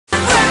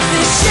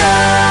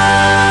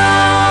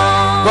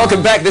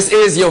welcome back. This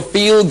is your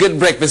feel-good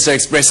breakfast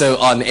Expresso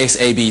on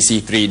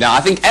SABC3. Now, I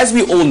think as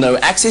we all know,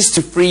 access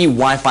to free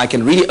Wi-Fi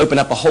can really open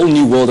up a whole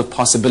new world of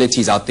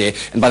possibilities out there.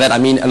 And by that, I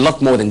mean a lot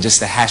more than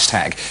just a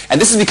hashtag. And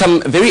this has become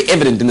very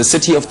evident in the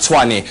city of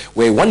Tshwane,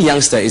 where one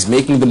youngster is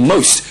making the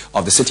most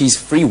of the city's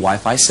free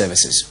Wi-Fi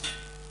services.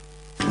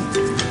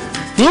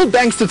 World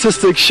Bank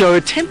statistics show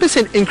a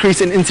 10%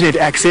 increase in internet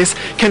access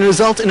can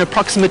result in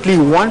approximately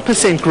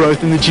 1%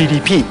 growth in the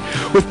GDP.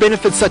 With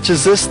benefits such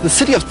as this, the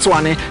city of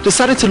Tshwane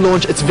decided to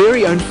launch its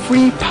very own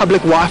free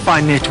public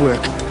Wi-Fi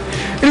network.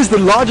 It is the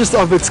largest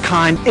of its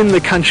kind in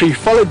the country,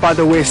 followed by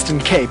the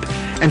Western Cape.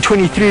 And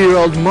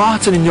 23-year-old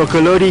Martin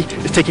Nyokolodi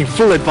is taking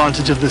full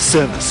advantage of this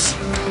service.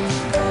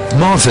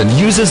 Martin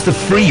uses the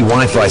free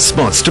Wi-Fi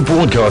spots to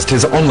broadcast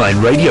his online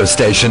radio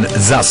station,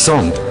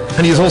 Zasong,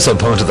 and he is also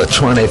part of the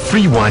Tshwane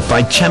Free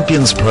Wi-Fi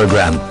Champions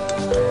program.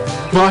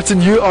 Martin,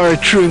 you are a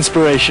true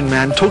inspiration,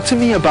 man. Talk to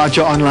me about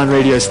your online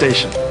radio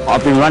station.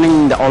 I've been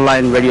running the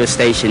online radio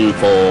station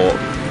for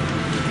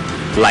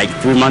like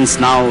 3 months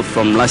now,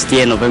 from last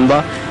year,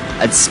 November.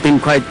 It's been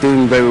quite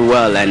doing very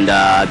well, and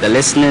the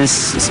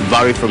listeners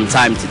vary from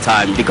time to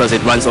time because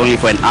it runs only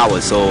for an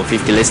hour, so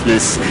 50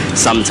 listeners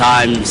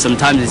sometimes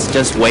it's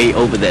just way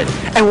over that.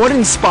 And what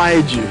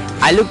inspired you?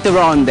 I looked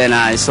around and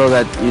I saw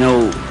that, you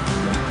know,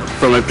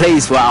 from a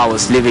place where I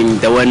was living,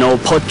 there were no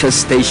podcast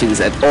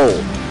stations at all,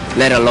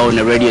 let alone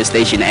a radio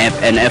station, an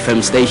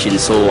FM station.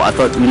 So I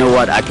thought, you know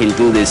what, I can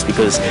do this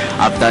because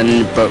I've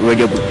done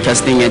radio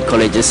broadcasting at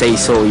college,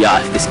 so yeah, I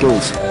have the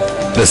skills.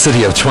 The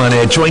city of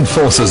Tshwane joined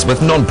forces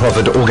with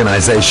non-profit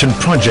organization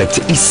Project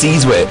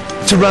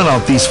Isizwe to run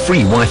out these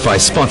free Wi-Fi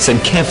spots in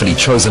carefully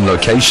chosen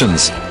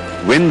locations.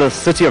 When the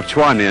city of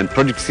Tshwane and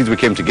Project Isizwe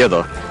came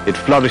together, it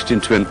flourished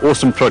into an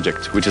awesome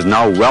project which is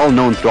now well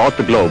known throughout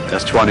the globe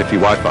as Tshwane Free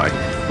Wi-Fi,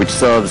 which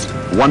serves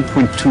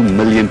 1.2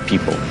 million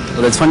people.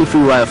 So the Tshwane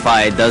Free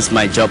Wi-Fi does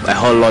my job a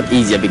whole lot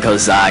easier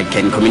because I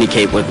can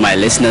communicate with my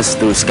listeners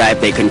through Skype.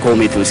 They can call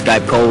me through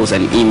Skype calls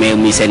and email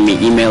me, send me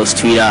emails,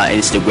 Twitter,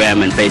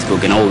 Instagram and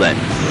Facebook and all that.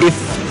 If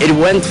it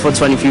went for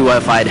Tshwane Free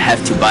Wi-Fi, I'd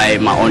have to buy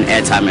my own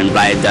airtime and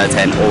buy data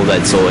and all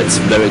that, so it's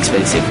very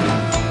expensive.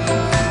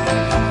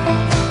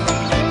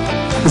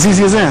 As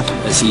easy as that?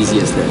 As easy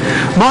as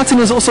that. Martin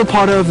is also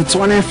part of the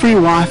Tshwane Free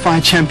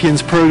Wi-Fi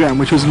Champions program,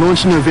 which was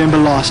launched in November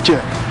last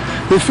year.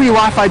 The Free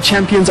Wi-Fi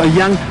Champions are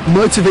young,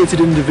 motivated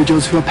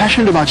individuals who are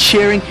passionate about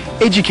sharing,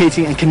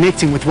 educating and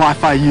connecting with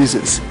Wi-Fi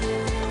users.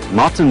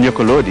 Martin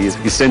Nyokolodi is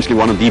essentially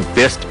one of the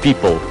best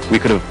people we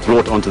could have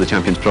brought onto the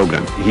Champions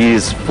program.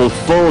 He's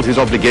fulfilled his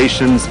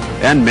obligations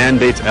and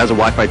mandates as a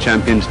Wi-Fi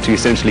champion to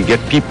essentially get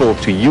people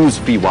to use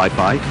free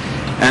Wi-Fi,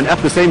 and at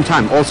the same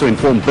time also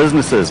inform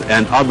businesses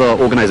and other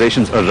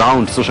organizations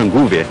around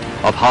Soshanguve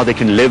of how they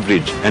can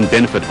leverage and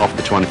benefit off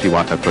the Tshwane Free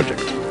Wi-Fi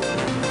project.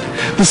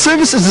 The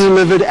service is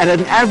delivered at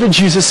an average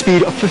user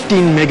speed of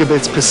 15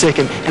 megabits per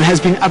second and has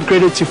been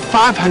upgraded to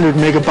 500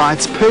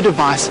 megabytes per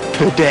device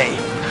per day.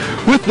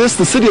 With this,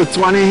 the city of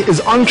Tshwane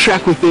is on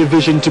track with their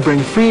vision to bring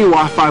free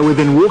Wi-Fi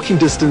within walking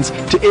distance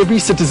to every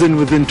citizen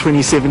within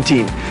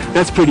 2017.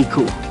 That's pretty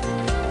cool.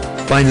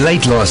 By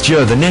late last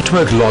year, the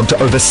network logged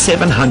over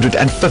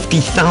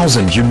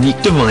 750,000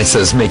 unique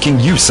devices making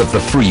use of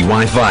the free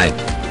Wi-Fi.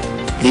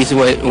 This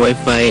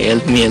Wi-Fi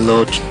helped me a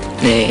lot.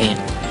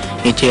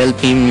 It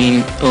helped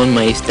me on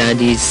my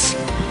studies,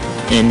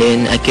 and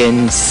then I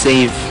can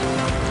save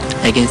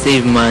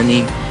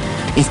money.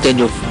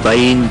 Instead of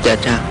buying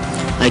data,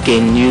 I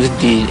can use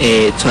the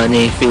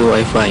Tshwane Free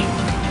Wi-Fi.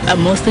 I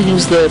mostly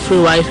use the free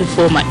Wi-Fi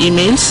for my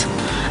emails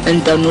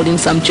and downloading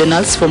some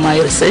journals for my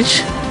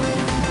research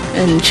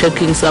and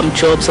checking some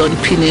jobs on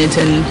Pnet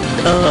and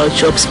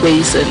Job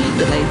Space and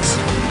the likes.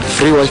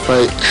 Free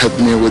Wi-Fi helped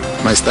me with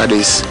my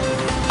studies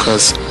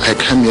because I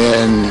come here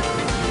and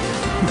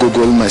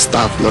Google my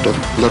stuff, lot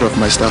of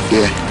my stuff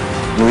here.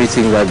 We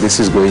think that this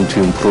is going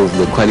to improve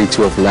the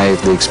quality of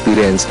life, the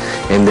experience,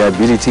 and the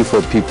ability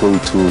for people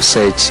to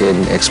search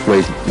and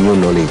exploit new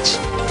knowledge.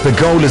 The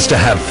goal is to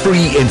have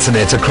free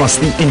internet across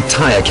the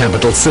entire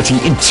capital city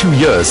in 2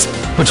 years,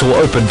 which will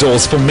open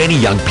doors for many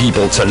young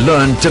people to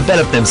learn,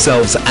 develop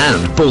themselves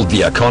and build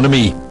the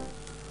economy.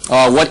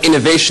 What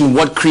innovation,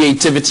 what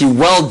creativity.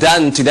 Well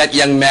done to that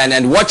young man.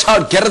 And watch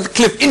out, Gareth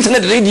Cliff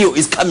Internet Radio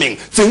is coming.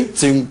 Zing,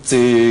 zing,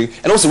 zing.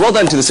 And also well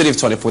done to the city of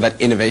Tshwane for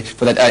that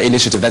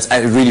initiative. That's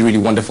really, really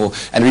wonderful.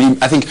 And really,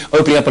 I think,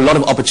 opening up a lot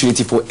of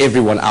opportunity for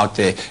everyone out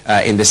there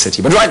in this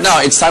city. But right now,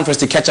 it's time for us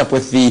to catch up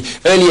with the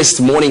earliest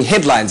morning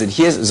headlines. And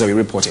here's Zoe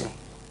reporting.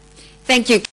 Thank you.